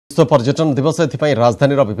विश्व पर्यटन दिवस एथिपाई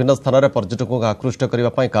राजधानी विभिन्न स्थान में पर्यटकों को आकृष्ट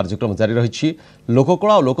करने कार्यक्रम जारी रही।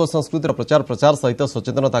 लोककला और लोक संस्कृतिर प्रचार प्रसार सहित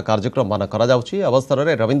सचेतनता कार्यक्रम मान अवसर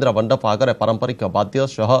में रवींद्र मंडप आगे पारंपरिक वाद्य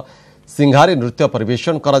सह सिंघारी नृत्य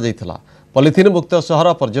परिवेषण करा। पॉलिथिन मुक्त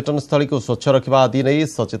सहर पर्यटन स्थली को स्वच्छ रखा आदि नहीं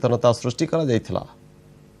सचेतनता सृष्टि करा।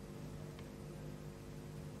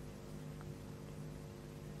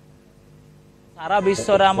 सारा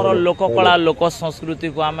विश्व रे हमर लोककला लोक संस्कृति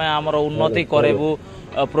को आम आमर उन्नति करेबू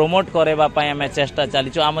प्रमोट करबा पई आम चेष्टा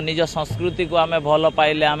चलीचु। आम निज संस्कृति को आम भल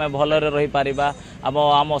पाइले आम भलरे रही पारिबा।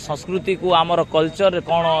 आम संस्कृति को आमर कल्चर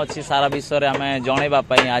कौन अच्छी सारा विश्व रे आम जणेबा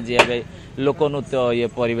पई आज एबे लोक नृत्य ये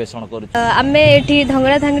परिवेषण करू। आम एठी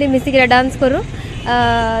धंगड़ा धांगड़ी मिसिक डांस करू,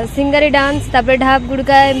 सिंगारी डांस तापर ढाप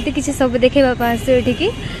गुड़का एमती किछि सब देखेबा पासु एठी की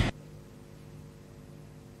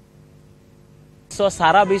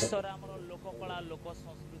सारा विश्व